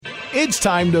It's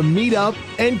time to meet up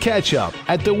and catch up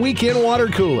at the Weekend Water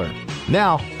Cooler.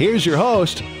 Now, here's your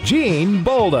host, Gene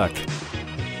Bolduc.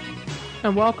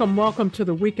 And welcome to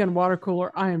the Weekend Water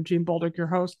Cooler. I am Gene Bolduc, your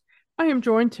host. I am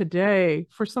joined today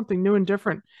for something new and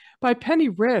different by Penny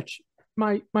Rich,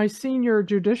 my senior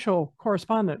judicial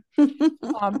correspondent. There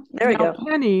we go.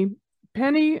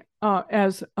 Penny,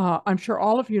 as I'm sure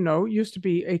all of you know, used to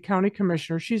be a county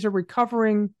commissioner. She's a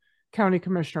recovering county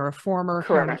commissioner, a former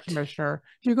county commissioner.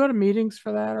 Do you go to meetings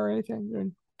for that or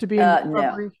anything? To be in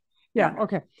recovery? No. Yeah, No.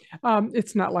 okay.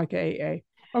 It's not like AA.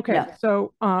 Okay, No.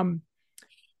 so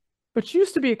but she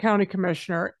used to be a county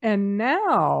commissioner, and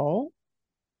now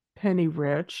Penny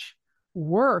Rich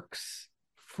works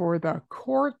for the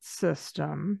court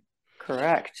system.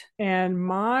 Correct. And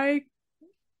my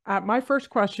first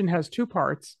question has two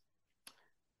parts.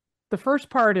 The first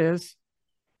part is,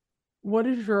 what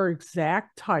is your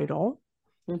exact title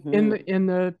in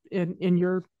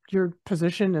your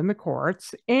position in the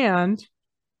courts? And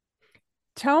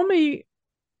tell me,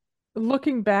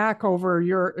 looking back over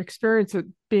your experience at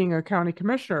being a county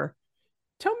commissioner,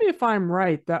 tell me if I'm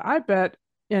right that I bet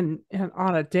on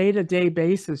a day-to-day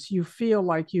basis, you feel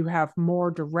like you have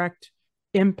more direct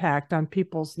impact on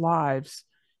people's lives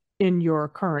in your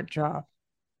current job.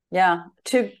 Yeah,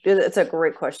 it's a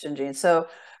great question, Gene. So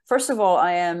first of all,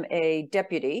 I am a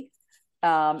deputy.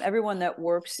 Everyone that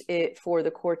works for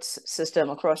the courts system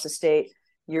across the state,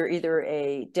 you're either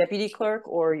a deputy clerk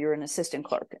or you're an assistant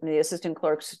clerk. And the assistant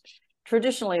clerks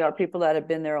traditionally are people that have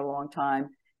been there a long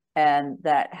time and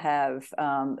that have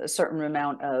a certain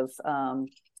amount of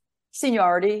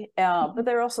seniority, but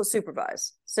they're also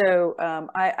supervised. So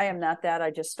I am not that.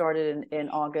 I just started in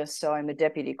August, so I'm a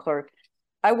deputy clerk.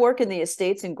 I work in the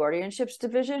Estates and Guardianships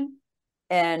Division,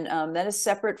 and that is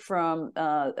separate from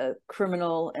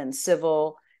criminal and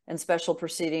civil and special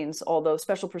proceedings, although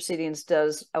special proceedings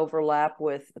does overlap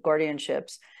with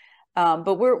guardianships.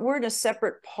 But we're in a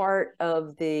separate part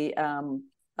of the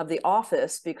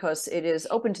office because it is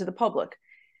open to the public.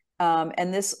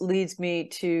 And this leads me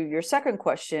to your second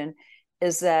question,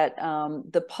 is that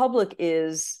the public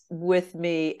is with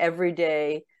me every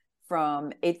day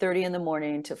from 8:30 in the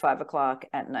morning to 5 o'clock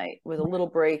at night, with a little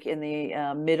break in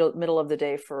the middle of the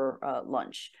day for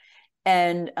lunch.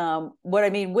 And what I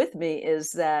mean with me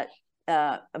is that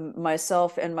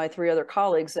myself and my three other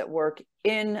colleagues that work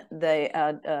in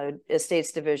the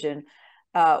Estates Division,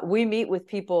 we meet with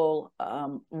people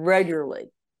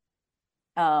regularly.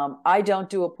 I don't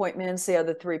do appointments. The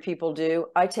other three people do.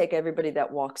 I take everybody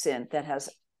that walks in that has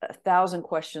 1,000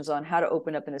 questions on how to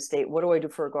open up an estate. What do I do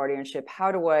for a guardianship?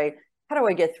 How do I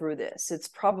get through this? It's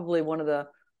probably one of the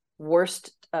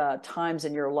worst times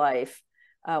in your life.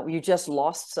 You just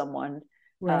lost someone,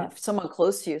 Right. Someone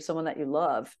close to you, someone that you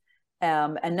love.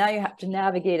 And now you have to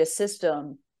navigate a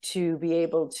system to be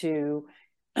able to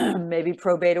maybe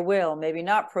probate a will, maybe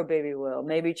not probate a will,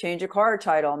 maybe change a car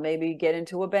title, maybe get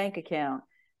into a bank account.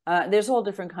 There's all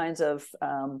different kinds of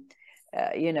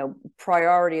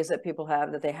priorities that people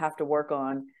have that they have to work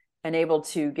on, and able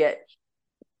to get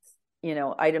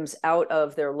items out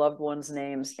of their loved ones'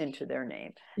 names into their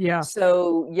name. Yeah.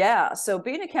 So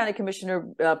being a county commissioner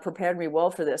prepared me well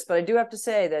for this. But I do have to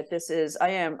say that I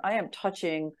am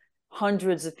touching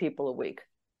hundreds of people a week.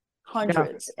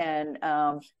 Hundreds. Yeah.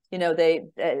 And they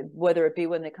whether it be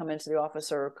when they come into the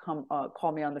office or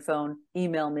call me on the phone,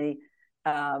 email me,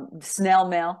 snail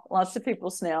mail. Lots of people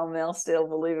snail mail still,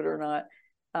 believe it or not.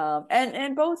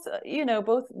 And both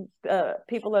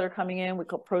people that are coming in, we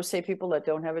call pro se people that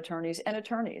don't have attorneys, and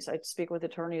attorneys. I speak with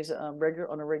attorneys on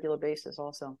a regular basis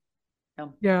also.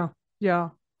 Yeah.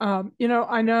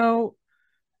 I know.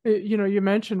 You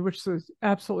mentioned, which is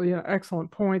absolutely an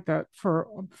excellent point, that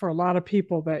for a lot of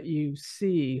people that you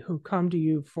see who come to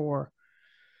you for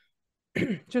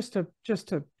just to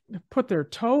put their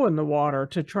toe in the water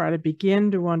to try to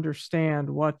begin to understand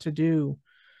what to do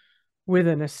with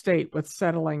an estate, with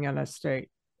settling an estate,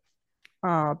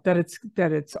 that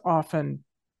it's often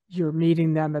you're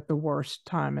meeting them at the worst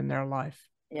time in their life.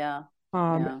 Yeah.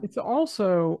 It's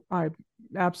also, I'm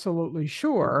absolutely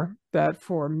sure that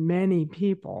for many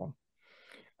people,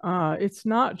 it's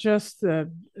not just the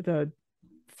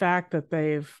fact that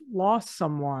they've lost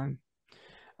someone,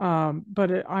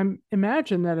 but I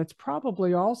imagine that it's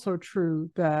probably also true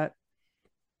that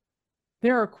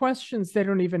there are questions they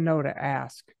don't even know to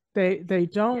ask. They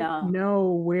don't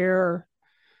know where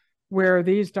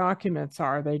these documents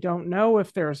are. They don't know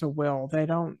if there's a will. They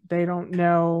don't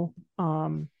know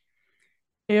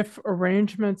if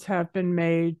arrangements have been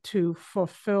made to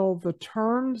fulfill the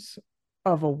terms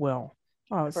of a will.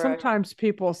 Sometimes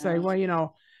people say,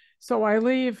 well, So I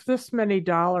leave this many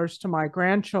dollars to my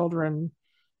grandchildren.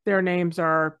 Their names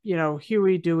are,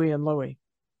 Huey, Dewey, and Louie.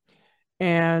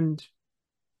 And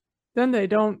then they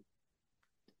don't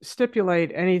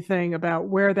stipulate anything about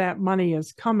where that money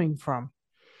is coming from.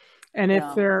 And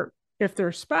if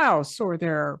their spouse or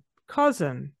their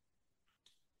cousin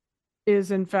is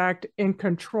in fact in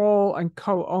control and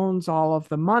co-owns all of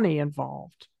the money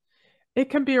involved, it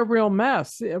can be a real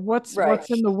mess. What's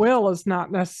in the will is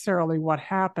not necessarily what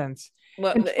happens.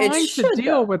 Well, and trying to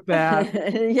deal with that,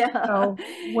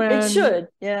 it should.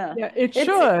 It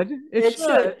should. It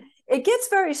should. It gets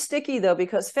very sticky though,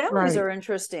 because families are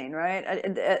interesting, right?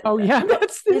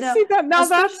 That's see that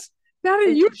now.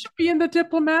 You should be in the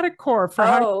diplomatic corps for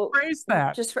how you phrase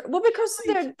that. Because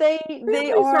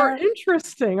they are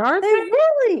interesting, aren't they?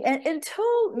 Really, and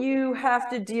until you have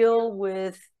to deal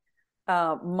with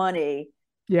money,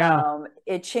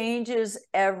 it changes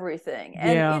everything.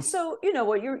 And so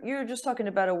what you're just talking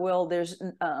about a will. There's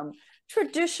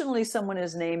traditionally someone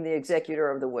is named the executor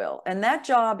of the will, and that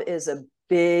job is a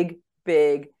big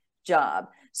job.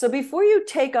 So before you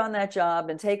take on that job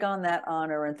and take on that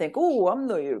honor and think, oh, I'm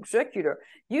the executor,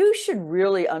 you should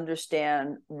really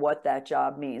understand what that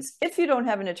job means. If you don't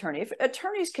have an attorney, if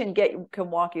attorneys can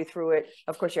walk you through it,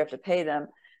 of course you have to pay them.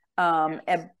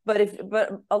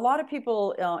 But a lot of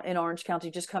people in Orange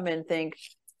County just come in and think,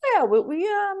 I'm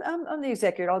the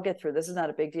executor, I'll get through this, is not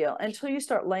a big deal, until you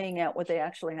start laying out what they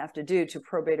actually have to do to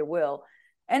probate a will.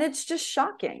 And it's just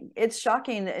shocking. It's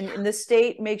shocking. And the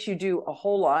state makes you do a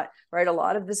whole lot, right? A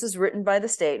lot of this is written by the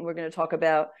state. And we're going to talk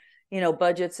about,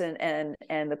 budgets and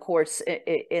the courts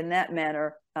in that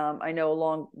manner, I know,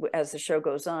 along as the show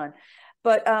goes on.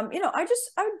 But, I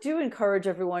do encourage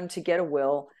everyone to get a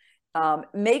will,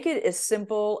 make it as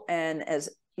simple and as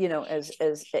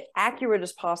accurate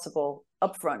as possible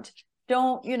upfront.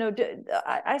 Don't,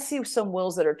 I see some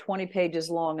wills that are 20 pages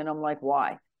long and I'm like,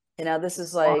 why? This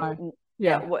is like... Why?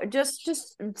 Just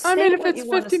I mean, if it's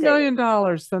 $50 million,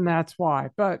 then that's why.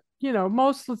 But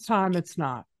most of the time, it's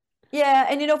not. Yeah,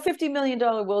 and $50 million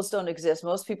wills don't exist.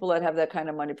 Most people that have that kind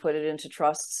of money put it into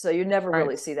trusts, so you never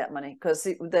really see that money, because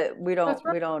we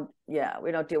don't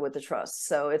deal with the trusts.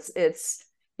 So it's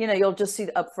you'll just see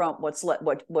upfront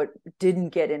what didn't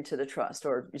get into the trust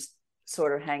or just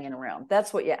sort of hanging around.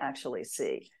 That's what you actually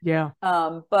see.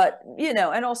 But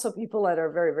and also people that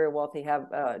are very, very wealthy have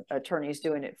attorneys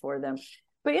doing it for them.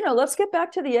 But let's get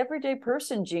back to the everyday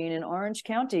person, Jean, in Orange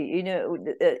County.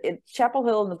 Chapel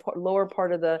Hill, in the lower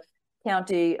part of the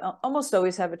county, almost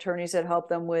always have attorneys that help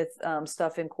them with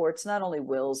stuff in courts, not only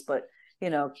wills, but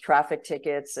traffic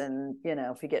tickets, and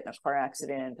if you get in a car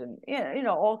accident, and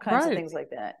all kinds of things like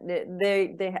that.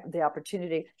 They have the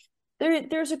opportunity.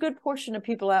 There's a good portion of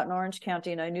people out in Orange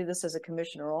County, and I knew this as a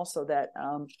commissioner also, that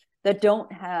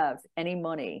don't have any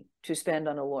money to spend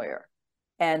on a lawyer,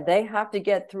 and they have to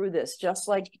get through this just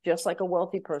like a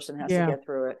wealthy person has to get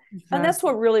through it. Exactly. And that's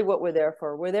what we're there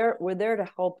for. We're there to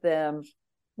help them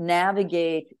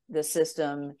navigate the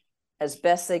system as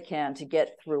best they can to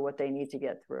get through what they need to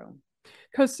get through.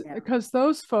 Because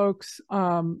those folks,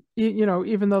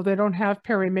 even though they don't have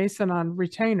Perry Mason on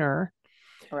retainer.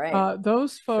 Right.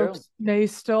 Those folks may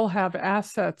still have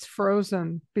assets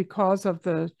frozen because of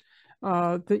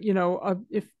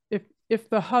if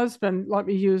the husband, let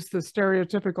me use the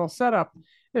stereotypical setup,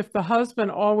 if the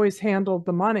husband always handled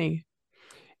the money,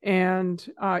 and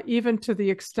even to the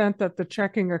extent that the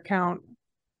checking account,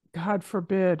 God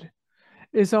forbid,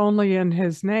 is only in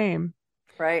his name.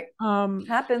 Right.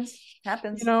 Happens.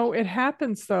 It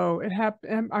happens though.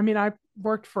 I mean, I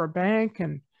worked for a bank,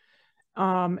 and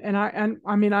I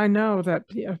know that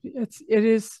it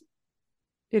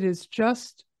is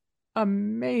just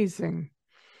amazing.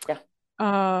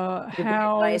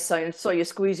 How nice. I saw you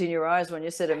squeezing your eyes when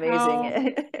you said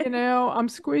amazing. I'm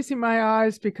squeezing my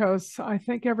eyes because I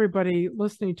think everybody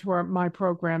listening to my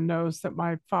program knows that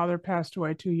my father passed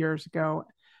away 2 years ago.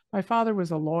 My father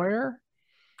was a lawyer,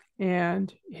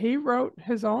 and he wrote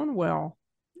his own will,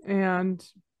 and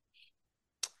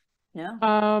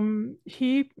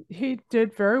he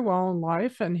did very well in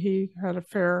life, and he had a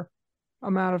fair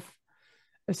amount of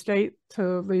estate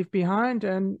to leave behind,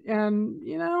 and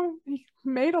he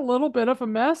made a little bit of a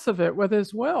mess of it with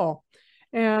his will.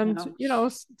 And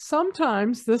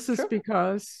sometimes this is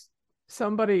because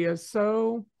somebody is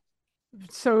so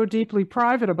deeply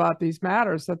private about these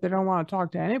matters that they don't want to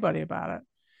talk to anybody about it.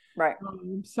 Right.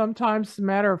 Sometimes it's a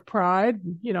matter of pride.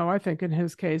 I think in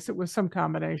his case it was some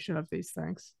combination of these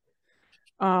things.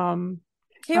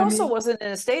 He also wasn't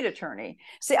an estate attorney.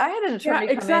 See, I had an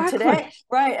attorney come in today,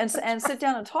 right, and sit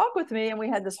down and talk with me, and we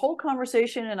had this whole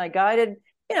conversation, and I guided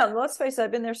let's face it,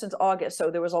 I've been there since August,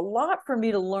 so there was a lot for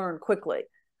me to learn quickly,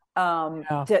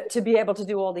 to be able to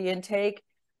do all the intake.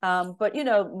 But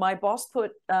my boss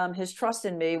put his trust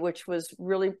in me, which was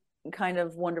really kind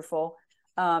of wonderful.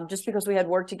 Just because we had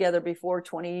worked together before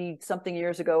 20 something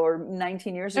years ago or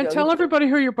 19 years ago. And tell everybody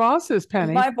who your boss is,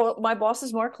 Penny. My boss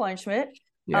is Mark Kleinschmidt.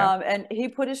 Yeah. And he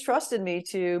put his trust in me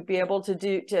to be able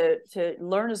to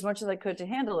learn as much as I could to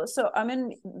handle it. So I'm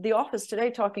in the office today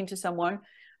talking to someone,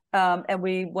 and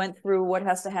we went through what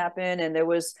has to happen. And there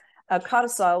was a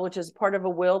codicil, which is part of a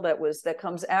will that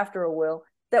comes after a will,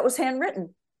 that was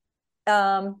handwritten.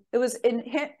 It was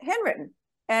handwritten.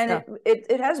 And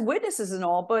it has witnesses and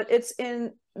all, but it's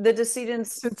in the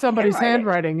decedent's in somebody's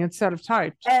handwriting instead of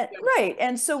typed. Right.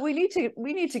 And so we need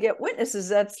to get witnesses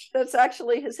that's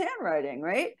actually his handwriting,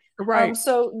 right? Right.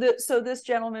 So this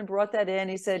gentleman brought that in.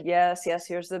 He said, yes,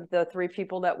 here's the three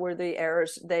people that were the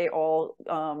heirs. They all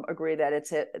agree that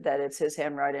it's his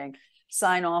handwriting.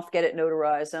 Sign off, get it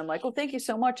notarized. And I'm like, well, thank you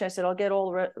so much. I said, I'll get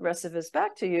all the rest of this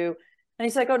back to you. And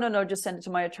he's like, oh, no, just send it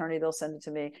to my attorney. They'll send it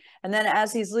to me. And then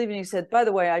as he's leaving, he said, by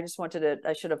the way, I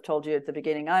should have told you at the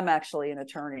beginning, I'm actually an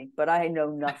attorney, but I know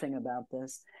nothing about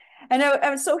this.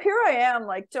 And so here I am,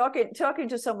 like talking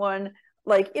to someone,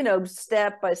 like,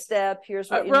 step by step,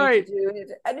 here's what you need to do.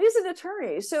 And he's an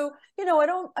attorney. So,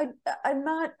 I'm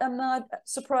not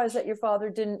surprised that your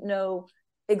father didn't know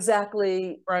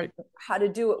exactly how to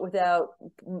do it without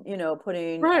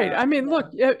putting I mean, look,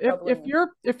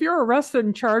 if you're arrested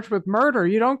and charged with murder,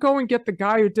 you don't go and get the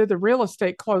guy who did the real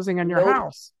estate closing on your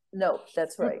house. No,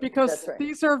 that's right. Because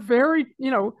these are very,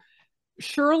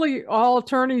 surely all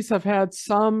attorneys have had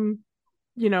some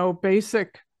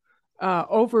basic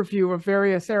overview of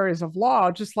various areas of law,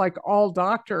 just like all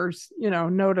doctors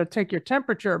know to take your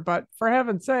temperature. But for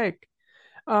heaven's sake,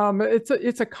 it's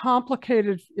a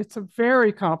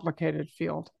very complicated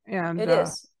field, and it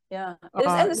is. Yeah.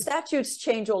 And the statutes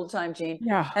change all the time, Jean.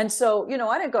 Yeah. And so,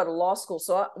 I didn't go to law school.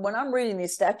 So when I'm reading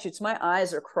these statutes, my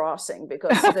eyes are crossing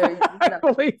because they're,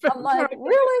 I'm like,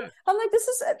 really? I'm like, this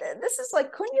is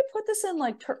like, couldn't you put this in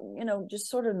like, just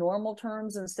sort of normal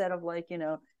terms instead of like,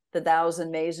 the thous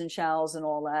and mays and shalls and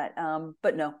all that.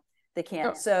 But no, they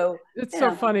can't. So it's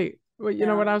so funny.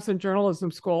 Well, when I was in journalism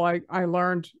school, I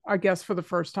learned, I guess for the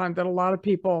first time, that a lot of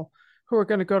people who are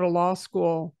going to go to law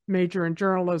school major in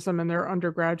journalism in their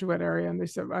undergraduate area. And they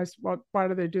said, why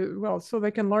do they do? Well, so they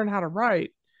can learn how to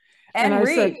write. And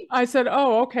read. I said,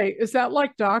 oh, okay. Is that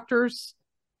like doctors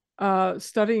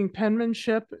studying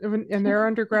penmanship in their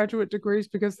undergraduate degrees?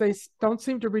 Because they don't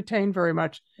seem to retain very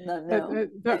much. No.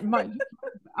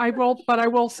 I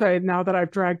will say, now that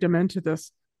I've dragged him into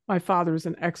this, my father is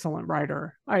an excellent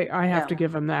writer. I have to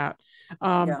give him that.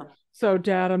 So,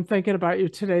 Dad, I'm thinking about you.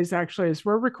 As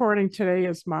we're recording, today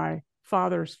is my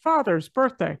father's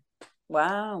birthday.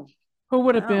 Wow. Who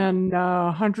would have been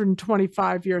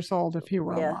 125 years old if he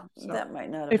were alive. So that might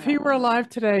not have if he were alive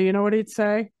today, you know what he'd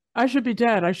say? I should be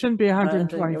dead. I shouldn't be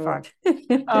 125.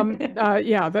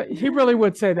 He really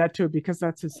would say that too, because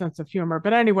that's his sense of humor.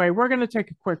 But anyway, we're going to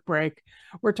take a quick break.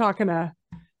 We're talking to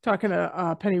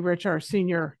Penny Rich, our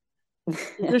senior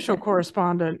judicial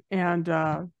correspondent, and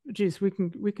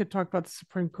we could talk about the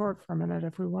Supreme Court for a minute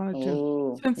if we wanted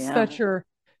to.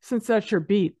 Since that's your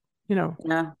beat,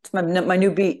 Yeah, it's my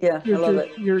new beat. Yeah, I love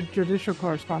it. Your judicial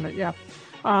correspondent. Yeah.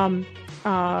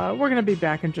 We're going to be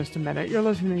back in just a minute. You're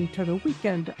listening to the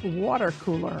Weekend Water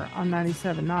Cooler on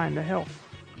 97.9 The Hill.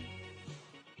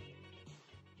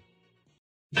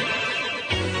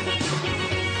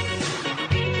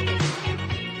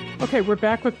 Okay, we're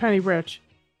back with Penny Rich.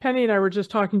 Penny and I were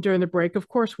just talking during the break. Of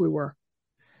course we were.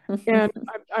 And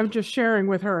I'm just sharing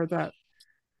with her that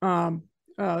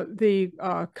the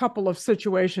couple of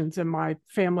situations in my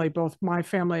family, both my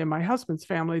family and my husband's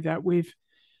family, that we've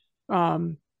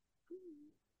been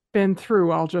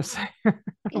through, I'll just say, I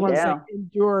don't want to say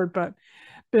endured, but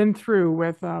been through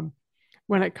with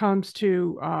when it comes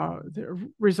to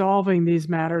resolving these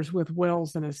matters with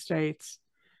wills and estates.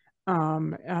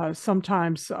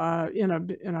 Sometimes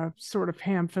in a sort of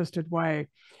ham-fisted way,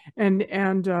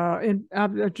 and I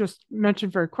just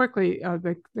mentioned very quickly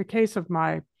the case of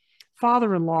my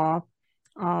father-in-law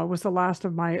was the last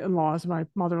of my in-laws. My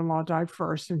mother-in-law died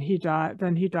first, and he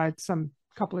died some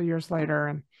couple of years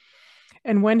later,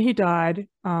 and when he died,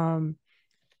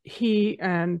 he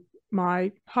and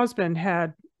my husband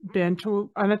had been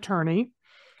to an attorney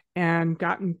and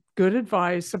gotten good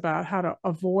advice about how to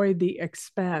avoid the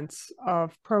expense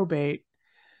of probate,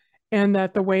 and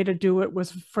that the way to do it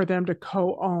was for them to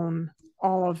co-own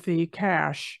all of the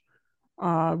cash,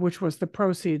 which was the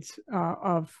proceeds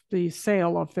of the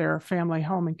sale of their family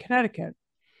home in Connecticut.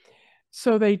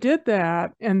 So they did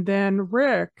that, and then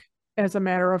Rick, as a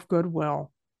matter of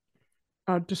goodwill,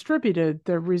 distributed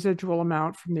the residual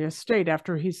amount from the estate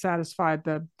after he satisfied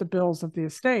the bills of the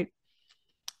estate.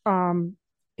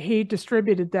 He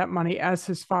distributed that money as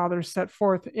his father set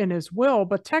forth in his will,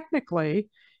 but technically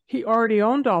he already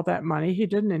owned all that money. He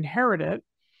didn't inherit it,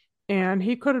 and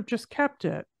he could have just kept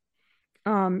it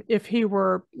if he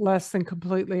were less than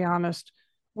completely honest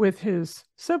with his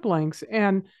siblings.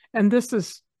 And this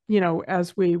is,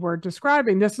 as we were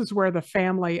describing, this is where the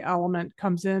family element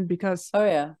comes in, because oh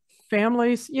yeah,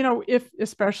 families,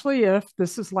 especially if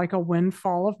this is like a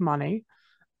windfall of money,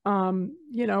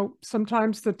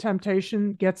 sometimes the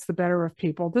temptation gets the better of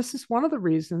people. This is one of the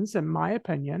reasons, in my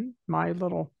opinion, my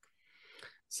little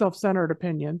self-centered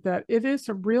opinion, that it is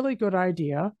a really good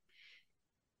idea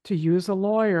to use a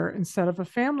lawyer instead of a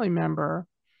family member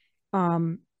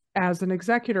as an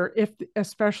executor,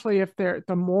 especially if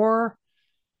the more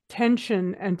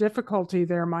tension and difficulty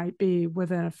there might be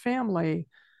within a family,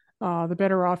 the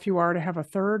better off you are to have a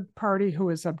third party who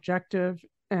is objective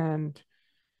and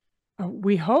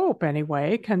we hope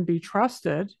anyway can be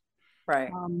trusted,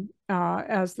 right,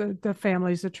 as the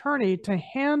family's attorney to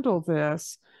handle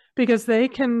this, because they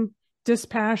can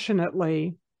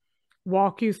dispassionately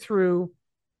walk you through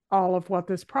all of what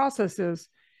this process is.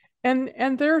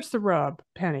 And there's the rub,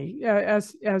 Penny,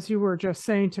 as you were just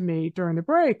saying to me during the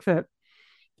break, that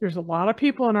there's a lot of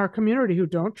people in our community who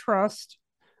don't trust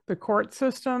the court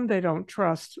system. They don't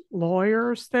trust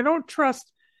lawyers. They don't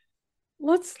trust,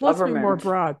 let's be more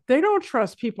broad. They don't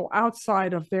trust people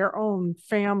outside of their own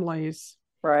families.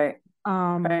 Right.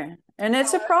 Right. And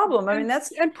it's a problem. I mean,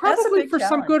 that's probably for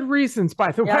some good reasons,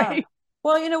 by the way.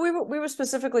 Well, we were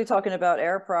specifically talking about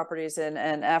heir properties and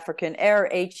African heir,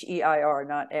 HEIR,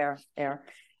 not heir.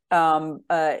 Well,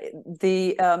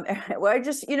 I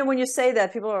just, when you say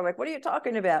that, people are like, what are you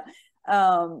talking about?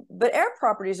 But heir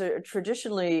properties are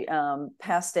traditionally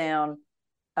passed down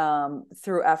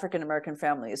through African American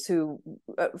families who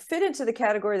fit into the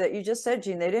category that you just said,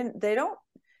 Jean. They don't,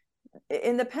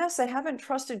 in the past, they haven't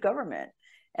trusted government.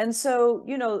 And so,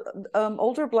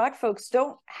 older Black folks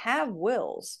don't have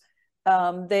wills.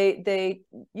 They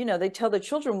tell the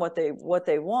children what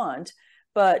they want,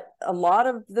 but a lot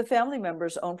of the family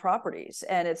members own properties,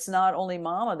 and it's not only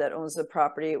mama that owns the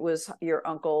property. It was your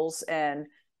uncles and,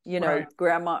 right,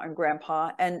 grandma and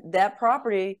grandpa, and that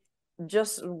property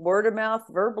just word of mouth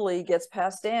verbally gets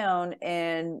passed down.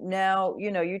 And now,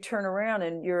 you turn around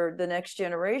and you're the next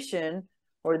generation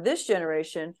or this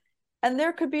generation, and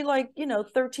there could be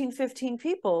 13, 15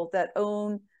 people that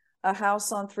own a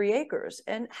house on 3 acres.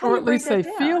 And or at least they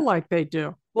feel like they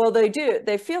do. Well, they do.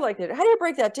 They feel like they do. How do you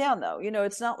break that down, though?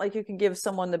 It's not like you can give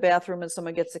someone the bathroom and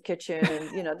someone gets the kitchen,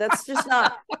 and that's just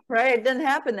not right. It doesn't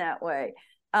happen that way.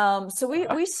 So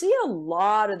we see a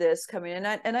lot of this coming in,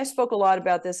 and I spoke a lot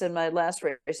about this in my last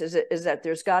race. Is that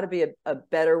there's got to be a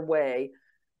better way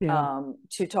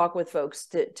to talk with folks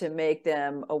to make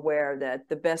them aware that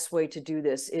the best way to do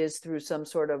this is through some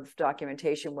sort of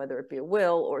documentation, whether it be a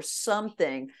will or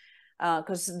something.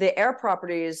 Because the heir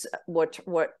properties, what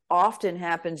often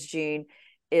happens, Jean,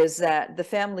 is that the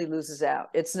family loses out.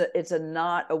 It's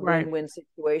not a win-win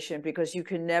situation, because you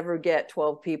can never get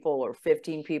 12 people or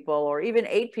 15 people or even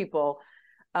 8 people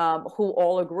who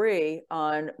all agree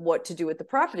on what to do with the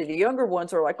property. The younger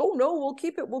ones are like, "Oh no, we'll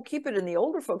keep it," and the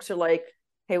older folks are like,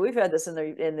 "Hey, we've had this in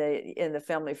the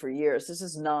family for years. This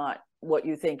is not what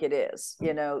you think it is.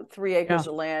 3 acres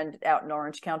of land out in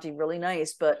Orange County, really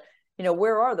nice, but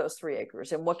where are those 3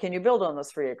 acres, and what can you build on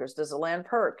those 3 acres? Does the land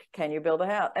perk? Can you build a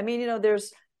house?" I mean,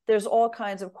 there's all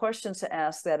kinds of questions to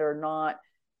ask that are not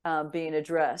being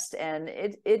addressed, and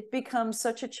it becomes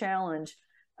such a challenge.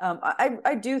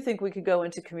 I do think we could go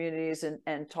into communities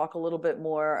and talk a little bit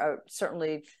more,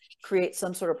 certainly create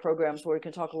some sort of programs where we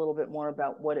can talk a little bit more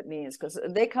about what it means, because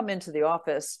they come into the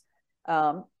office.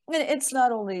 And it's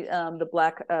not only the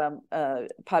Black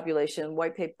population,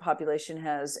 white population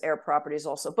has heir properties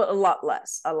also, but a lot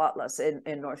less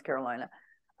in North Carolina.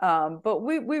 But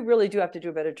we really do have to do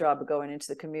a better job of going into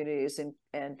the communities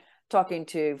and talking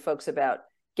to folks about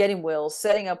getting wills,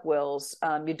 setting up wills.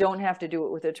 You don't have to do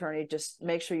it with an attorney. Just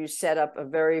make sure you set up a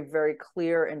very, very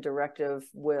clear and directive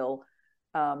will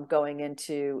going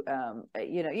into,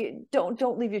 you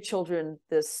don't leave your children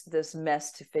this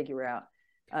mess to figure out.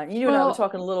 You and I were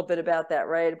talking a little bit about that,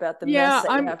 right? About the mess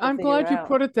that you have to I'm glad you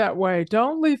put it that way.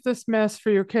 Don't leave this mess for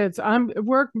your kids.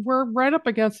 We're right up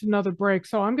against another break,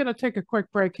 so I'm going to take a quick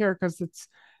break here because it's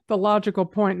the logical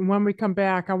point. And when we come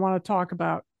back, I want to talk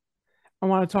about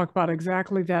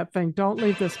exactly that thing. Don't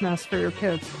leave this mess for your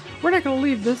kids. We're not going to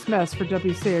leave this mess for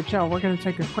WCHL. We're going to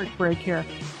take a quick break here.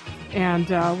 And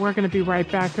we're going to be right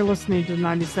back. You're listening to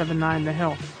 97.9 The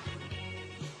Hill.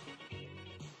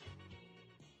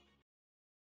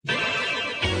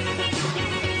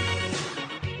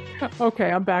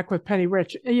 Okay, I'm back with Penny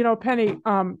Rich. You know, Penny,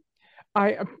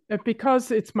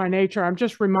 because it's my nature, I'm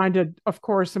just reminded, of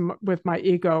course, with my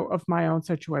ego, of my own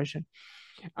situation,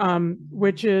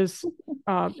 which is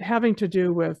having to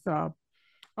do with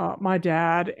my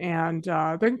dad and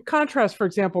the contrast, for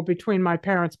example, between my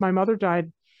parents. My mother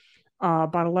died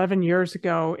about 11 years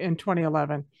ago in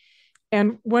 2011.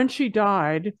 And when she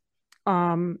died,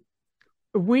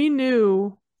 we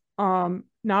knew,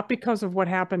 not because of what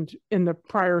happened in the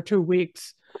prior 2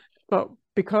 weeks, but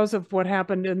because of what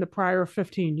happened in the prior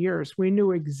 15 years, we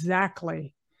knew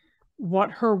exactly what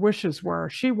her wishes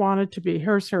were. She wanted to be,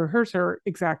 here's her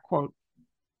exact quote,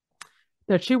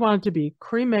 that she wanted to be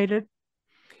cremated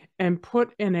and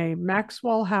put in a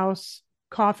Maxwell House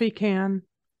coffee can,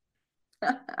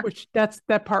 which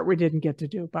that part we didn't get to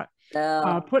do, but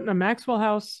put in a Maxwell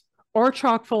House or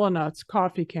chock full of nuts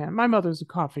coffee can. My mother's a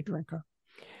coffee drinker.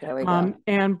 There we go.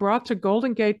 And brought to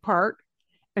Golden Gate Park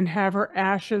and have her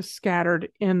ashes scattered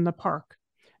in the park.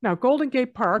 Now, Golden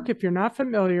Gate Park, if you're not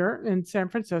familiar, in San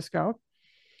Francisco,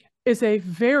 is a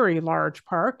very large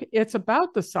park. It's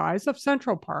about the size of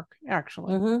Central Park,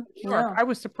 actually. Yeah. I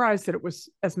was surprised that it was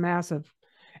as massive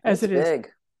as it is.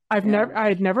 Big. I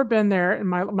had never been there, and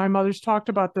my mother's talked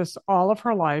about this all of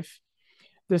her life.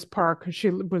 This park, she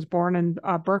was born in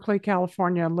Berkeley,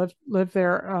 California, and lived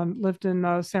there, lived in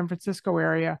the San Francisco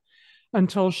area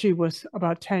until she was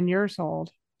about 10 years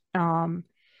old,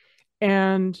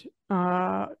 and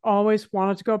always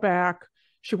wanted to go back.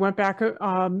 She went back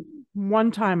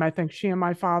one time, I think. She and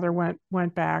my father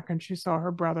went back, and she saw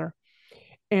her brother,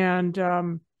 and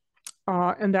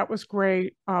that was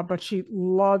great. But she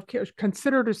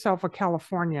considered herself a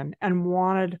Californian and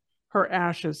wanted her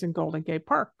ashes in Golden Gate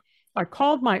Park. I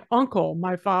called my uncle,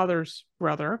 my father's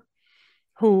brother,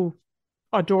 who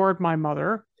adored my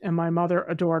mother, and my mother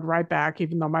adored right back,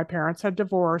 even though my parents had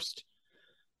divorced.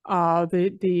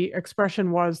 The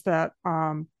expression was that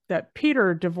that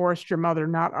Peter divorced your mother,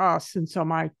 not us. And so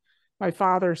my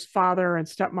father's father and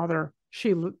stepmother,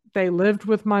 they lived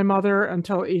with my mother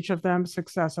until each of them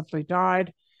successively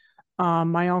died.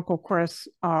 My uncle Chris,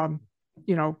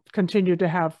 continued to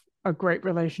have a great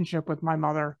relationship with my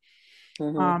mother.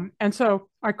 And so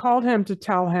I called him to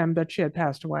tell him that she had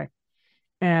passed away.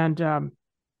 And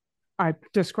I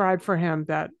described for him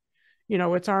that,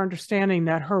 it's our understanding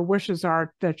that her wishes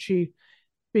are that she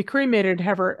be cremated,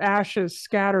 have her ashes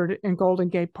scattered in Golden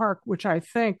Gate Park, which I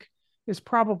think is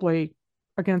probably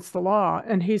against the law.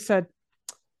 And he said,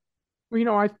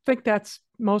 I think that's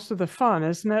most of the fun,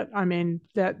 isn't it? I mean,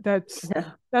 that's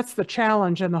the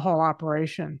challenge in the whole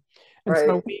operation. And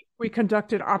so we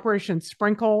conducted Operation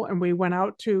Sprinkle, and we went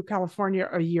out to California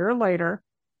a year later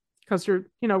because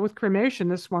with cremation,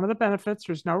 this is one of the benefits.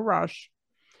 There's no rush.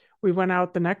 We went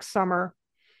out the next summer,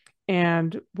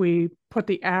 and we put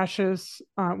the ashes.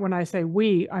 When I say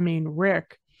we, I mean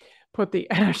Rick put the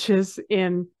ashes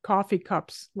in coffee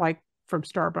cups, like from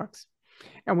Starbucks,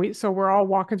 and we're all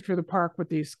walking through the park with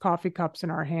these coffee cups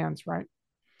in our hands, right?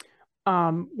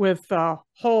 With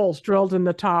holes drilled in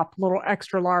the top, little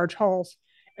extra large holes.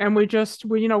 And we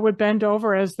would bend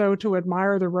over as though to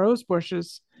admire the rose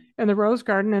bushes in the rose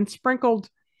garden, and sprinkled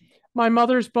my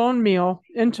mother's bone meal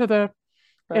into the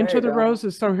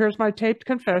roses. So here's my taped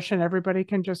confession. Everybody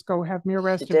can just go have me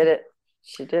arrested.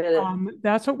 She did it.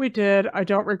 That's what we did. I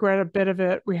don't regret a bit of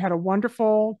it. We had a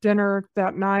wonderful dinner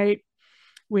that night.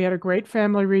 We had a great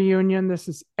family reunion. This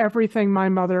is everything my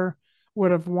mother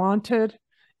would have wanted,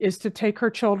 is to take her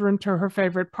children to her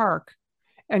favorite park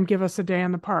and give us a day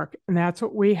in the park. And that's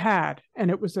what we had.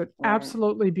 And it was an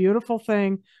absolutely beautiful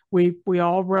thing. We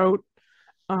all wrote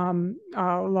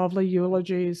lovely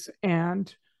eulogies,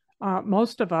 and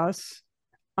most of us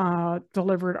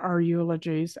delivered our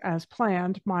eulogies as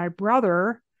planned. My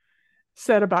brother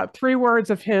said about 3 words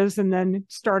of his and then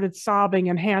started sobbing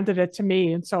and handed it to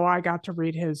me. And so I got to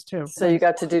read his too. So you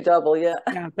got to do double. Yeah.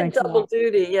 Double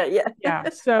duty. Yeah.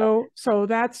 So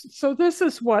this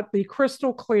is what the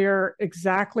crystal clear,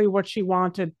 exactly what she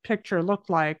wanted picture looked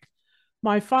like.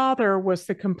 My father was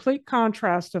the complete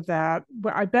contrast of that.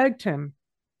 I begged him,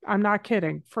 I'm not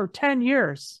kidding, for 10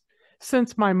 years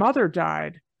since my mother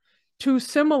died, to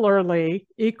similarly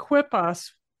equip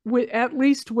us with, at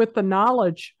least with the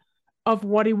knowledge of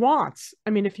what he wants. I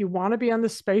mean, if you want to be on the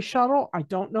space shuttle, I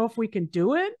don't know if we can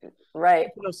do it. Right.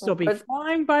 We'll still be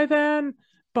flying by then,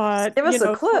 but give us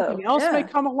a clue. Something else may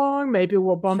come along. Maybe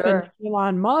we'll bump into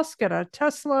Elon Musk at a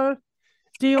Tesla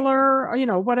dealer,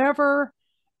 whatever.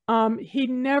 He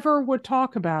never would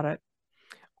talk about it.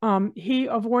 He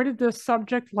avoided this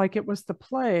subject like it was the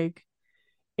plague.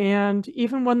 And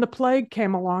even when the plague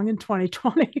came along in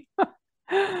 2020,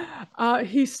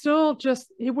 he still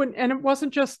he wouldn't, and it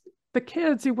wasn't just the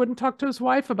kids, he wouldn't talk to his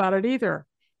wife about it either.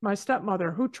 My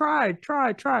stepmother, who tried.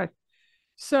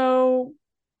 So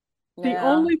the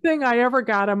only thing I ever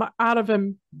got him out of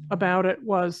him about it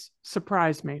was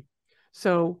surprise me.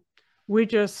 So we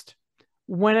just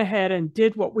went ahead and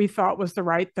did what we thought was the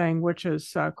right thing, which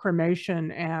is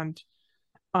cremation. And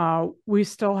we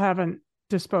still haven't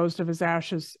disposed of his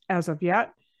ashes as of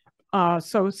yet.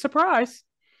 So surprise.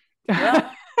 Yeah,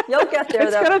 you'll get there.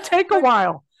 It's going to take a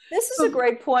while. This is a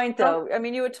great point, though. I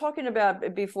mean, you were talking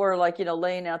about before, like,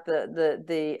 laying out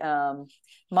the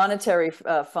monetary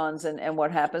funds and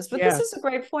what happens. But yes, this is a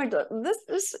great point.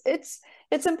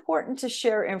 It's important to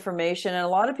share information, and a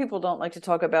lot of people don't like to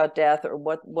talk about death or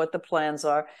what the plans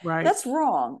are. Right. That's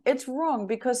wrong. It's wrong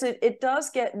because it does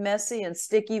get messy and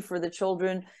sticky for the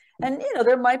children. And,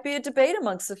 there might be a debate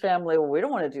amongst the family. Well, we don't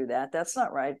want to do that. That's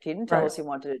not right. He didn't tell us he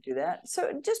wanted to do that.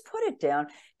 So just put it down.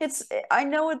 I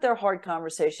know they're hard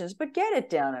conversations, but get it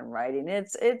down in writing. It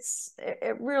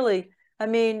really, I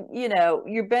mean,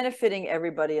 you're benefiting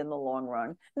everybody in the long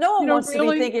run. No one wants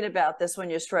to be thinking about this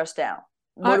when you're stressed out.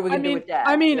 What are we going to do with that?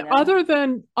 I mean, other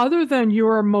than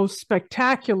your most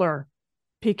spectacular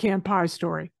pecan pie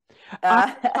story,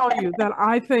 I tell you that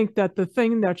I think that the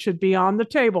thing that should be on the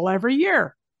table every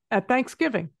year at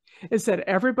Thanksgiving is that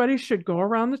everybody should go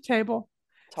around the table,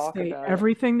 say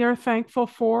everything they're thankful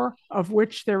for, of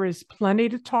which there is plenty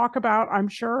to talk about, I'm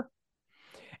sure.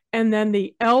 And then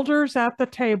the elders at the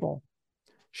table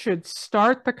should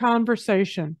start the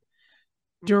conversation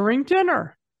during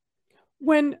dinner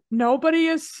when nobody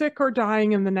is sick or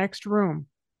dying in the next room.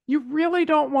 You really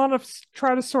don't want to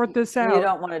try to sort this out. You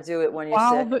don't want to do it when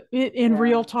you're sick. In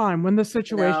real time, when the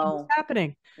situation is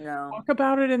happening. No. Talk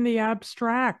about it in the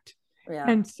abstract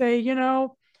and say,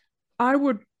 I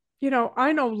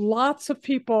know lots of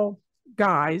people,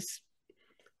 guys,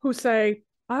 who say,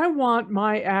 I want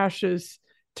my ashes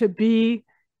to be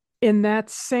in that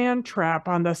sand trap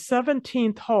on the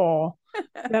 17th hole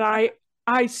that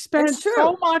I spent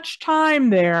so much time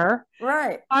there.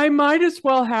 Right. I might as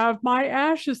well have my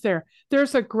ashes there.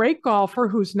 There's a great golfer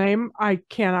whose name I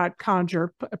cannot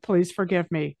conjure. Please forgive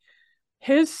me.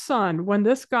 His son, when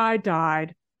this guy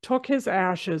died, took his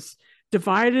ashes,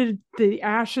 divided the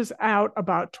ashes out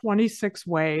about 26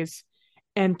 ways,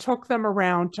 and took them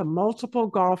around to multiple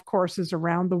golf courses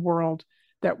around the world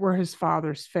that were his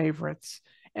father's favorites,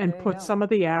 and put some of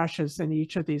the ashes in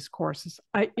each of these courses.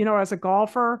 As a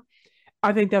golfer,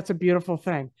 I think that's a beautiful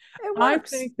thing. I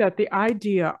think that the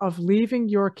idea of leaving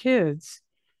your kids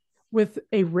with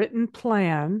a written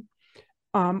plan,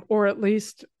 or at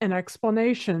least an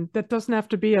explanation that doesn't have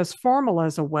to be as formal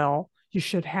as a will. You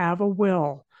should have a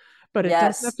will, but it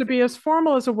doesn't have to be as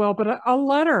formal as a will, but a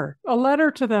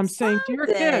letter to them saying, dear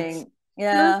kids,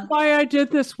 here's why I did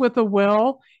this with a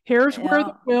will. Here's where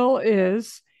the will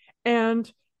is. And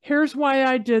here's why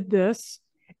I did this.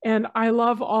 And I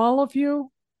love all of you.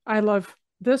 I love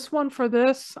this one for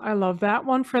this. I love that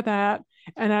one for that.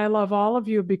 And I love all of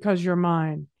you because you're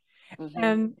mine.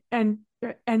 Mm-hmm.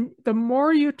 And the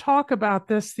more you talk about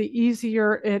this, the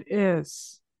easier it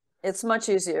is. It's much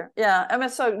easier. Yeah. I mean,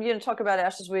 so, talk about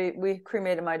ashes. We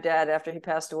cremated my dad after he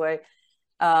passed away.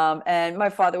 And my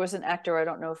father was an actor. I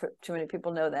don't know if too many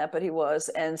people know that, but he was.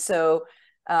 And so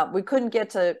we couldn't get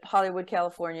to Hollywood,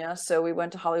 California. So we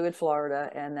went to Hollywood,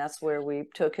 Florida, and that's where we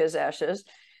took his ashes.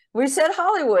 We said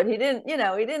Hollywood. He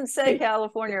didn't say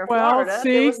California or Florida.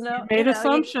 See, there was no, made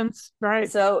assumptions,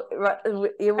 right? So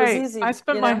it was easy. I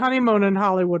spent my honeymoon in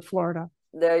Hollywood, Florida.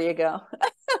 There you go.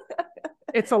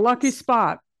 It's a lucky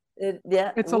spot.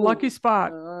 It's a lucky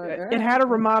spot. It had a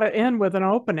Ramada Inn with an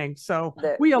opening, so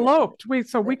we eloped. We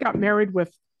got married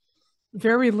with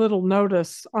very little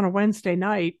notice on a Wednesday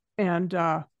night, and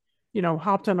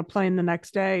hopped on a plane the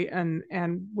next day,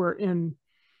 and we're in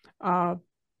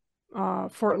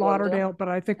Fort Lauderdale, but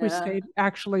I think we stayed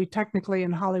actually technically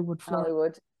in Hollywood, Florida.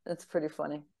 Hollywood. That's pretty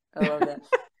funny. I love that.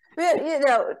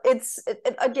 It's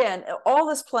again, all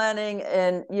this planning,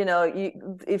 and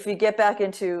if you get back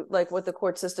into like what the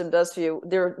court system does to you,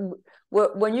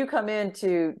 when you come in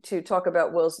to talk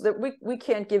about wills, that we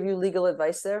can't give you legal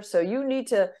advice there. So you need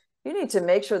to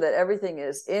make sure that everything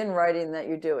is in writing that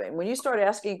you're doing. When you start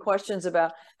asking questions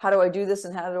about how do I do this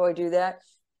and how do I do that,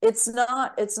 it's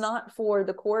not for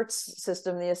the courts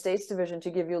system, the estates division, to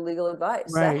give you legal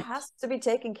advice. Right. That has to be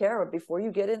taken care of before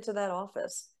you get into that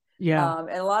office. Yeah. And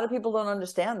a lot of people don't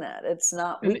understand that. It's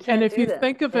not, we And can't if do you that.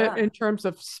 think of it in terms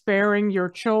of sparing your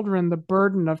children the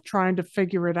burden of trying to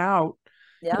figure it out,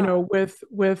 you know, with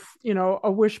you know,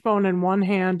 a wishbone in one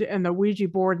hand and the Ouija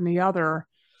board in the other.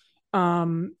 I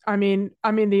mean,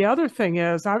 the other thing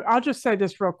is, I'll just say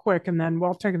this real quick, and then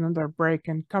we'll take another break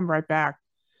and come right back.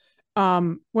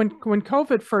 When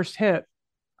COVID first hit,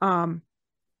 one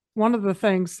of the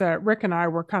things that Rick and I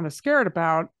were kind of scared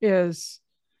about is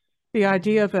the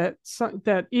idea that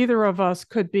that either of us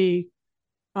could be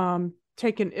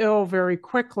taken ill very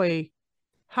quickly,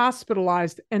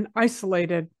 hospitalized, and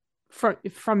isolated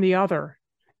from the other,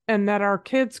 and that our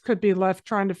kids could be left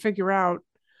trying to figure out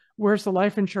where's the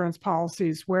life insurance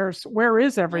policies, where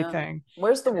is everything,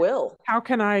 where's the will, how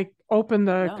can I open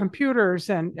the computers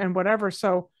and whatever.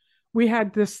 So we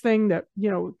had this thing that, you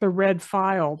know, the red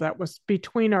file that was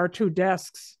between our two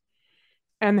desks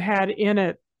and had in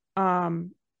it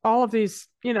all of these,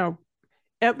 you know,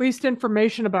 at least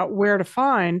information about where to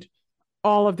find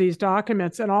all of these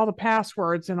documents and all the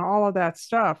passwords and all of that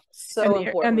stuff. So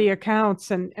important. And the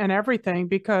accounts and everything,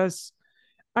 because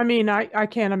I mean, I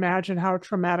can't imagine how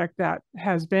traumatic that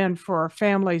has been for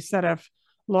families that have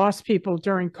lost people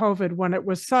during COVID when it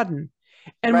was sudden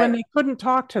and when they couldn't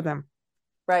talk to them.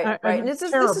 Right. And this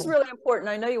is really important.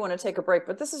 I know you want to take a break,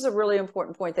 but this is a really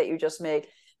important point that you just made,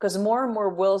 because more and more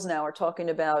wills now are talking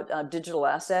about digital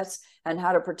assets and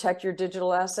how to protect your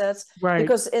digital assets. Right.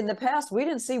 Because in the past, we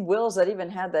didn't see wills that even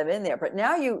had them in there, but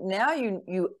now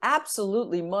you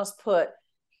absolutely must put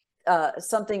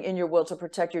something in your will to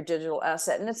protect your digital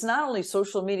asset. And it's not only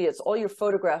social media, it's all your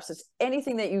photographs, it's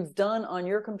anything that you've done on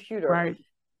your computer. Right.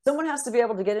 Someone has to be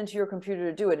able to get into your computer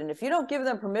to do it. And if you don't give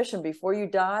them permission before you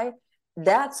die,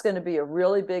 that's going to be a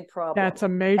really big problem. That's a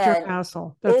major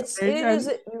hassle. This is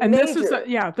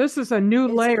a new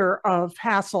layer of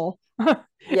hassle in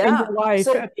your life.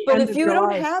 So, but if you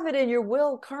don't have it in your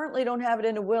will, currently don't have it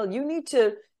in a will, you need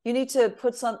to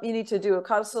put you need to do a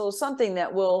codicil, something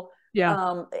that will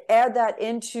add that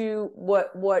into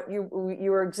what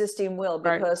your existing will,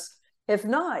 because if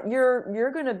not,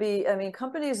 you're going to be, I mean,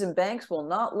 companies and banks will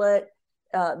not let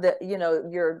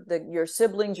your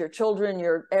siblings, your children,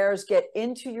 your heirs get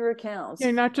into your accounts.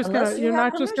 You're not just going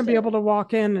to be able to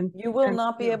walk in and you will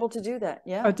not be able to do that.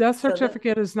 Yeah. A death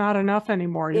certificate is not enough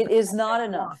anymore. It is not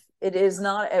enough. It is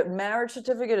not a marriage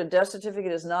certificate, a death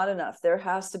certificate is not enough. There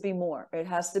has to be more. It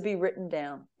has to be written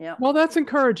down. Yeah. Well, that's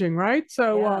encouraging, right?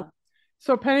 So,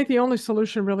 so Penny, the only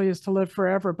solution really is to live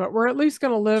forever, but we're at least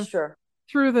going to live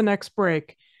through the next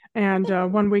break.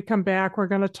 And when we come back, we're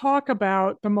going to talk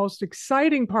about the most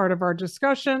exciting part of our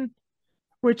discussion,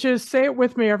 which is, say it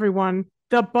with me, everyone,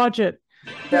 the budget.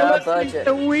 The budget.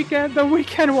 The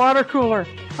weekend water cooler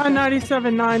on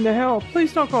 97.9 The Hill.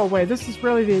 Please don't go away. This is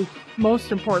really the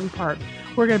most important part.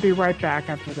 We're going to be right back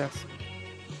after this.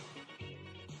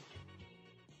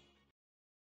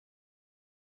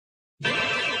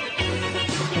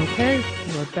 Okay,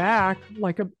 we're back.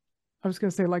 I was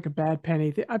going to say like a bad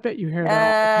penny. I bet you hear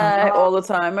that all the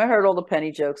time. I heard all the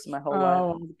penny jokes my whole life.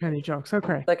 All the penny jokes.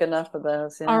 Okay. Like enough of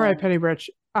those. All right, Penny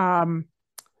Rich.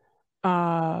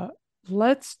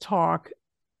 Let's talk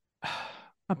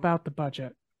about the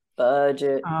budget.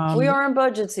 Budget. We are in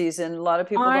budget season. A lot of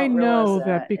people don't realize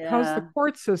that because the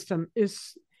court system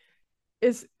is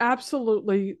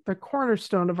absolutely the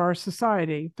cornerstone of our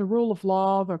society. The rule of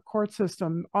law, the court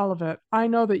system, all of it. I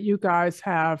know that you guys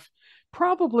have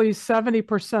probably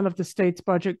 70% of the state's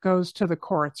budget goes to the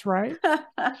courts, right?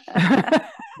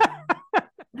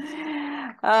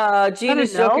 Gene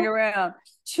is joking around.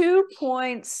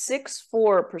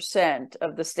 2.64%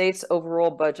 of the state's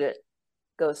overall budget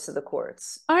goes to the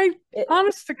courts.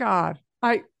 Honest to God,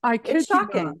 I kid it's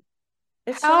shocking.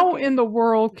 How in the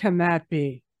world can that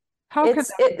be?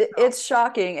 It's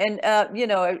shocking. And,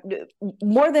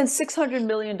 more than $600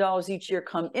 million each year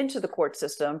come into the court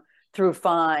system through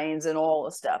fines and all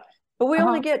the stuff. But we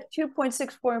only get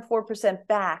 2.64%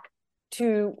 back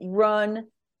to run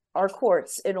our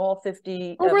courts in all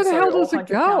 50. Where the hell does it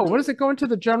go? Counties. What does it go into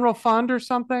the general fund or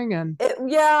something? And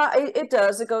it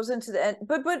does. It goes into the end.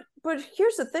 But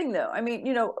here's the thing, though. I mean,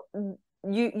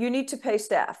 you need to pay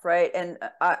staff, right? And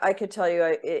I could tell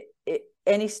you,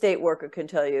 any state worker can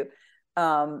tell you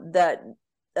that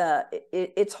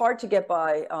it's hard to get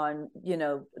by on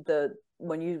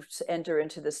when you enter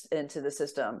into the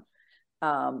system.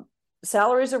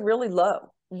 Salaries are really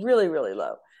low, really, really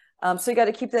low. So you got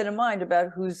to keep that in mind about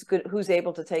who's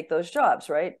able to take those jobs,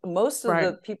 right? Most of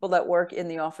the people that work in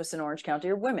the office in Orange County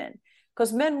are women,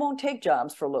 because men won't take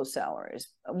jobs for low salaries.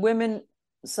 Women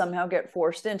somehow get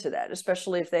forced into that,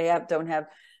 especially if they don't have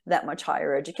that much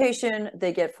higher education,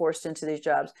 they get forced into these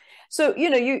jobs. So,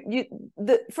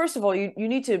 first of all, you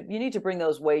need to bring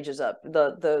those wages up,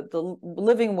 the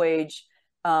living wage,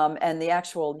 and the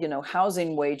actual,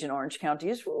 housing wage in Orange County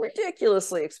is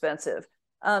ridiculously expensive.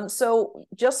 So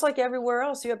just like everywhere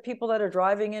else, you have people that are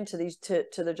driving into these to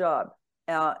the job,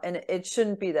 and it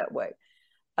shouldn't be that way.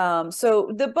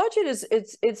 So the budget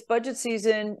it's budget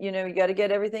season. You got to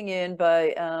get everything in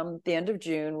by the end of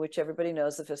June, which everybody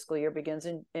knows the fiscal year begins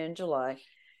in July.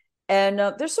 And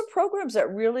there's some programs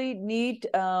that really need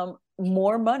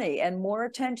more money and more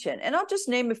attention. And I'll just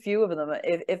name a few of them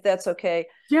if that's okay.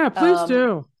 Yeah, please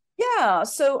do. Yeah.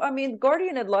 So, I mean,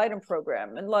 Guardian Ad Litem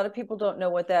program, and a lot of people don't know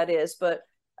what that is, but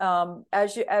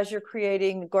as you're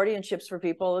creating guardianships for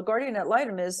people, the Guardian Ad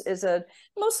Litem is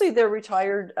mostly they're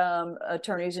retired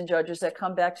attorneys and judges that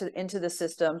come back into the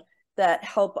system that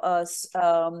help us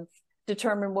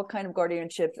determine what kind of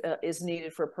guardianship is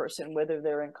needed for a person, whether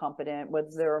they're incompetent,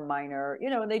 whether they're a minor,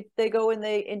 and they go and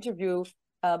they interview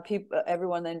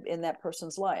everyone in that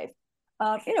person's life.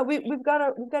 We've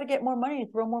got to get more money,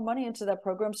 throw more money into that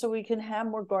program so we can have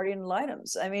more guardian ad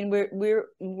litems. I mean,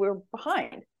 we're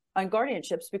behind on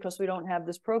guardianships because we don't have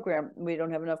this program. We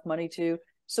don't have enough money to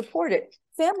support it.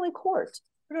 Family court.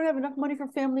 We don't have enough money for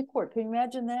family court. Can you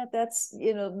imagine that? That's,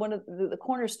 one of the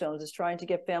cornerstones is trying to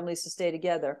get families to stay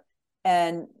together.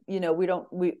 And,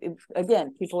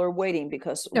 again, people are waiting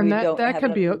because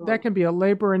that can be a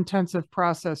labor intensive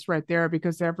process right there,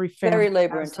 because every family very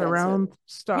labor has intensive. Their own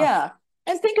stuff. Yeah.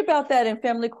 And think about that in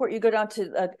family court, you go down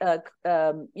to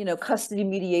custody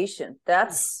mediation.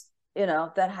 That's,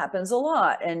 that happens a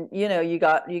lot. And, you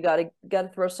got to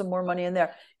throw some more money in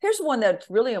there. Here's one that's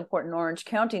really important in Orange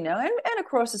County now and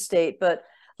across the state, but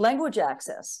language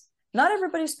access. Not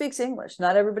everybody speaks English.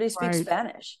 Not everybody speaks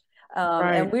Spanish.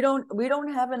 And we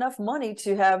don't have enough money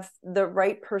to have the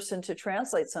right person to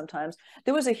translate sometimes.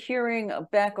 There was a hearing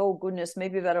back,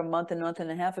 maybe about a month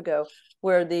and a half ago,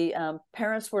 where the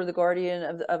parents were the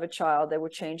guardian of a child. They were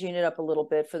changing it up a little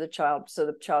bit for the child so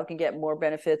the child can get more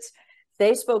benefits.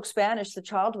 They spoke Spanish. The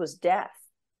child was deaf.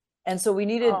 And so we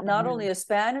needed not only a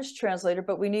Spanish translator,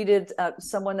 but we needed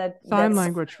someone sign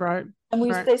language, right?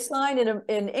 And they signed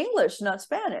in English, not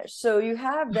Spanish. So you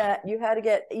have that. You had to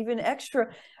get even extra.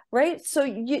 Right. So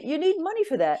you need money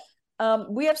for that.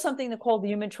 We have something called the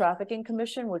Human Trafficking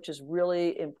Commission, which is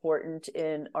really important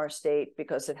in our state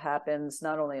because it happens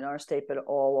not only in our state, but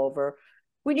all over.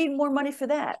 We need more money for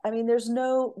that. I mean, there's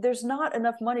not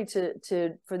enough money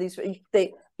for these.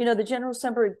 The General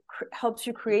Assembly helps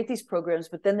you create these programs,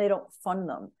 but then they don't fund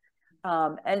them.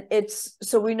 And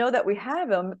so we know that we have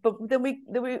them, but then we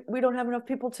don't have enough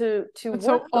people to work.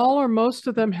 So all or most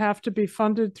of them have to be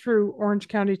funded through Orange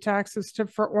County taxes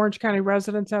for Orange County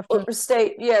residents have to the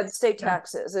state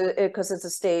taxes because it's a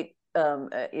state.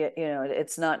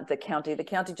 It's not the county. The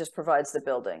county just provides the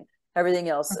building. Everything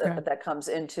else that comes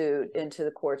into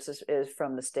the courts is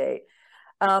from the state.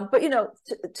 But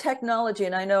technology,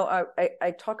 and I know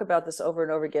I talk about this over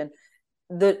and over again.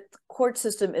 The court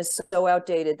system is so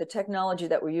outdated. The technology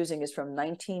that we're using is from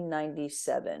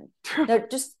 1997. Now,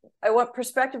 I want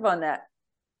perspective on that.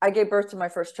 I gave birth to my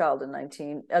first child my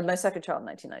second child in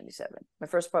 1997. My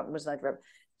first one was 1997.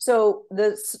 So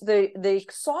the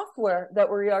software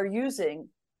that we are using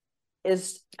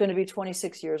is going to be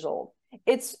 26 years old.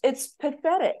 It's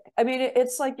pathetic. I mean,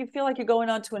 it's like you feel like you're going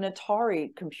onto an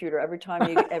Atari computer every time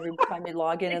you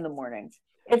log in the morning.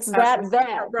 It's that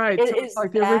bad, right? It's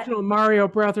like the original Mario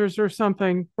Brothers or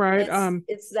something, right?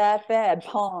 It's that bad,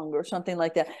 Pong or something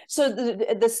like that. So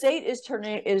the state is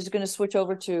going to switch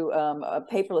over to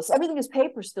paperless. Everything is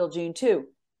paper still, Gene, too,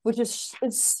 which is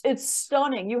it's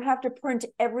stunning. You have to print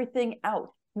everything out.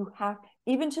 You have,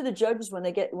 even to the judges when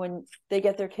they get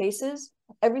their cases,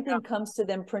 everything comes to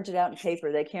them printed out in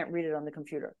paper. They can't read it on the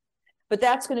computer. But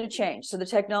that's going to change. So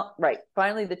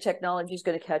finally the technology is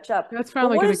going to catch up. That's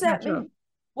finally going to catch up.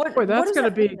 That's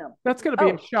going to be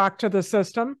a shock to the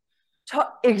system.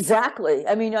 Exactly.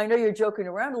 I mean, I know you're joking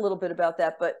around a little bit about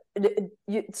that, but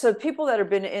so people that have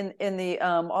been in the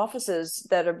offices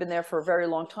that have been there for a very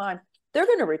long time, they're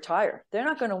going to retire. They're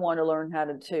not going to want to learn how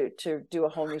to do a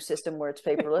whole new system where it's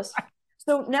paperless.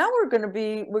 So now we're going to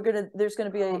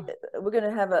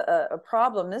have a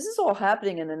problem. This is all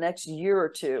happening in the next year or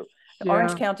two. Yeah.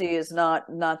 Orange County is not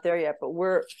there yet, but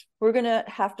we're going to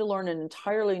have to learn an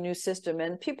entirely new system.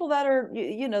 And people that are,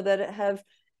 that have,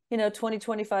 20,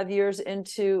 25 years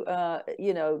into,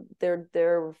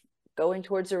 they're going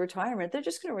towards their retirement, they're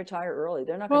just going to retire early.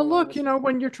 They're not going to. Well, look,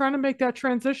 when you're trying to make that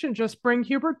transition, just bring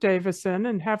Hubert Davis in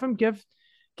and have him give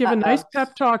a nice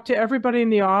pep talk to everybody in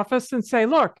the office and say,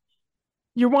 look,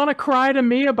 You want to cry to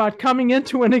me about coming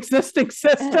into an existing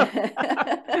system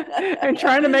and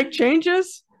trying to make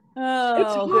changes? Oh,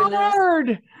 it's hard.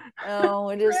 Goodness. Oh,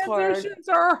 it is hard. Transitions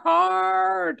are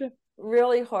hard.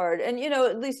 Really hard. And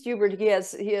at least Hubert, he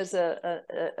has a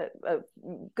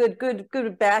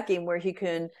good backing where he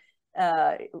can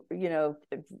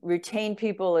retain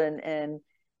people and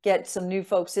get some new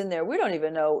folks in there. We don't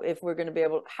even know if we're going to be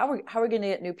able, how are we going to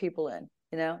get new people in?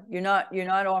 You're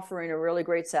not offering a really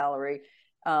great salary,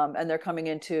 and they're coming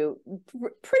into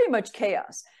pretty much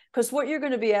chaos. Because what you're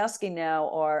going to be asking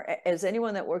now as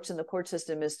anyone that works in the court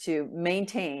system, is to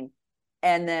maintain,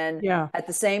 and then at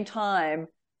the same time,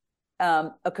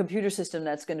 a computer system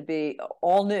that's going to be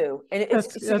all new, and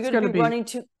you're going to be running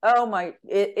to,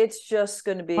 it's just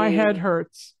going to be, my head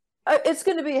hurts. It's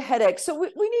going to be a headache. So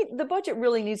we need, the budget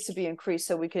really needs to be increased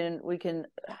so we can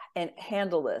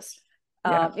handle this.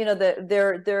 Luckily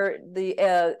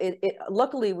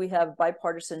we have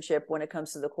bipartisanship when it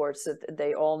comes to the courts, that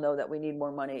they all know that we need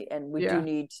more money, and we do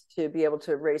need to be able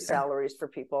to raise salaries for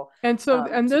people. And so,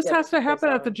 and this has to happen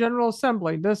at the General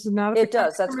Assembly. This is not at it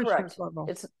does. That's correct. Level.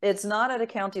 It's not at a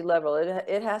county level.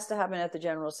 It has to happen at the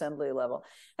General Assembly level.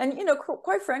 And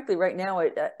quite frankly, right now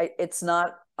it's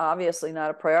not, obviously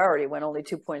not a priority when only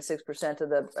 2.6% of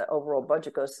the overall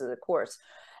budget goes to the courts.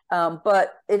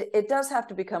 But it does have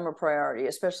to become a priority,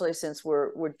 especially since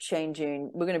we're going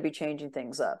to be changing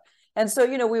things up. And so,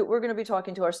 we're going to be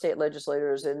talking to our state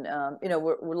legislators, and,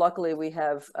 we're luckily we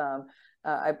have,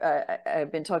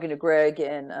 I've been talking to Greg,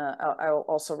 and I'll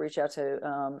also reach out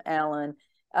to Alan.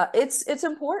 It's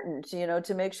important,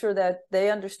 to make sure that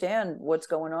they understand what's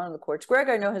going on in the courts. Greg,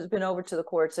 I know, has been over to the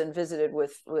courts and visited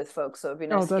with folks, so it'd be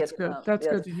nice to get good. That's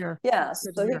good to hear. Yeah,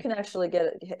 so he can actually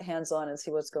get hands-on and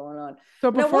see what's going on.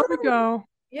 So before we go,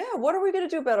 what are we going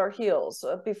to do about our heels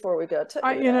before we go?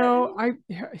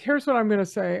 Here's what I'm going to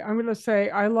say. I'm going to say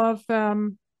I love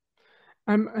them.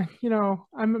 I'm a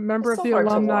member of the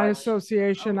Alumni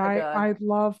Association. I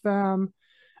love them.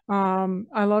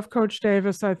 I love Coach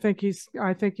Davis. I think he's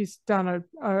done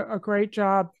a great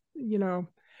job.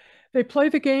 They play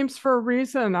the games for a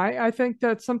reason. I think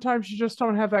that sometimes you just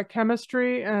don't have that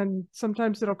chemistry, and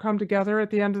sometimes it'll come together at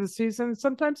the end of the season.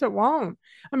 Sometimes it won't.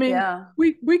 I mean,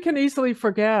 we can easily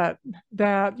forget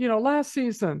that, last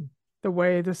season, the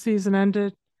way the season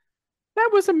ended, that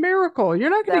was a miracle. You're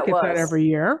not going to get that every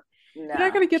year. No, you're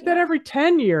not going to get that every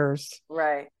 10 years.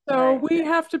 Right. So we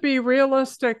have to be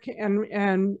realistic, and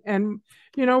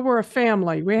we're a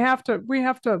family. We have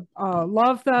to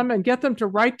love them and get them to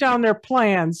write down their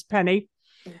plans, Penny.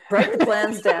 Write the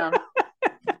plans down.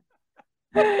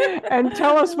 And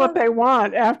tell us what they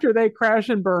want after they crash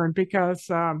and burn, because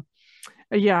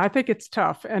I think it's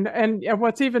tough. And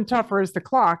what's even tougher is the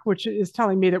clock, which is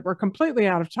telling me that we're completely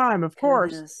out of time, of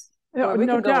course. Goodness.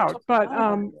 No doubt. But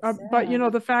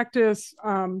the fact is,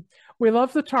 we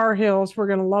love the Tar Heels. We're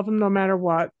going to love them no matter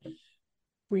what.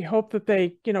 We hope that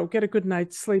they, get a good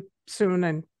night's sleep soon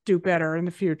and do better in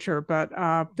the future. But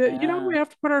we have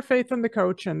to put our faith in the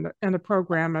coach and the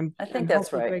program, and I think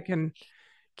that's right. They can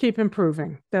keep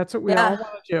improving. That's what we all want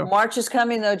to do. March is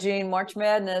coming, though, Jean. March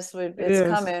Madness.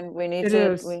 It's coming. We need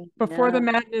to. Before the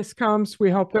madness comes, we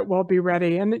hope that we'll be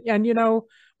ready, and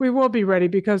we will be ready,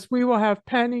 because we will have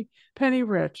Penny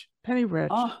Rich,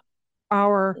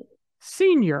 our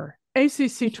senior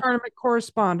ACC tournament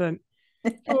correspondent,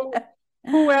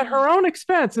 who at her own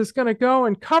expense is going to go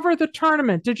and cover the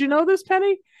tournament. Did you know this,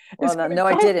 Penny? Well, no,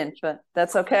 I didn't, but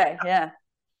that's okay. Yeah.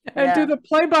 And do the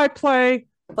play-by-play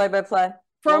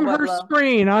from her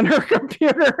screen on her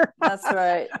computer. That's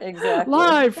right. Exactly.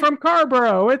 Live from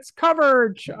Scarborough. It's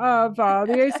coverage of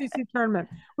the ACC tournament,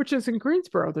 which is in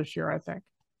Greensboro this year, I think.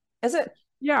 Is it?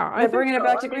 Yeah. They're bringing it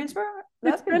back to Greensboro?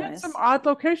 It's been in some odd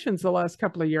locations the last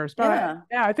couple of years, but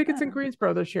I think it's in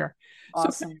Greensboro this year.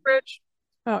 Awesome. So, Rich,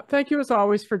 thank you as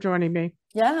always for joining me.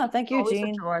 Yeah, thank you,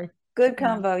 Jean. Good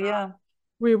combo, yeah.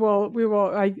 We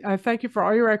will. I thank you for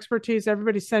all your expertise.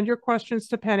 Everybody send your questions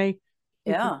to Penny.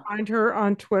 You can find her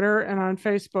on Twitter and on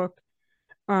Facebook.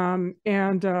 And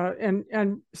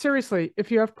seriously, if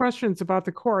you have questions about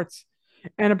the courts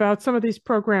and about some of these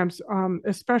programs,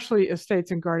 especially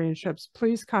estates and guardianships,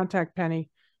 please contact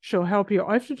Penny. She'll help you. All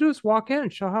you have to do is walk in.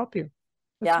 She'll help you.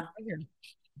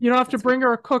 You don't have to bring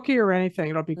her a cookie or anything.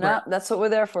 It'll be great. No, that's what we're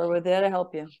there for. We're there to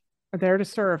help you. We're there to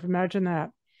serve. Imagine that.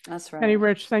 That's right. Penny,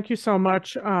 Rich, thank you so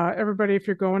much. Everybody, if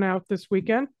you're going out this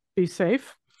weekend, be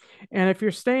safe. And if you're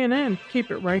staying in,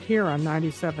 keep it right here on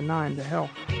 97.9 The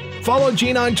Hill. Follow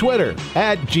Jean on Twitter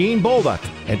 @Jean Bolduc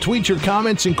and tweet your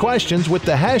comments and questions with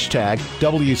the hashtag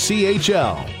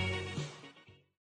WCHL.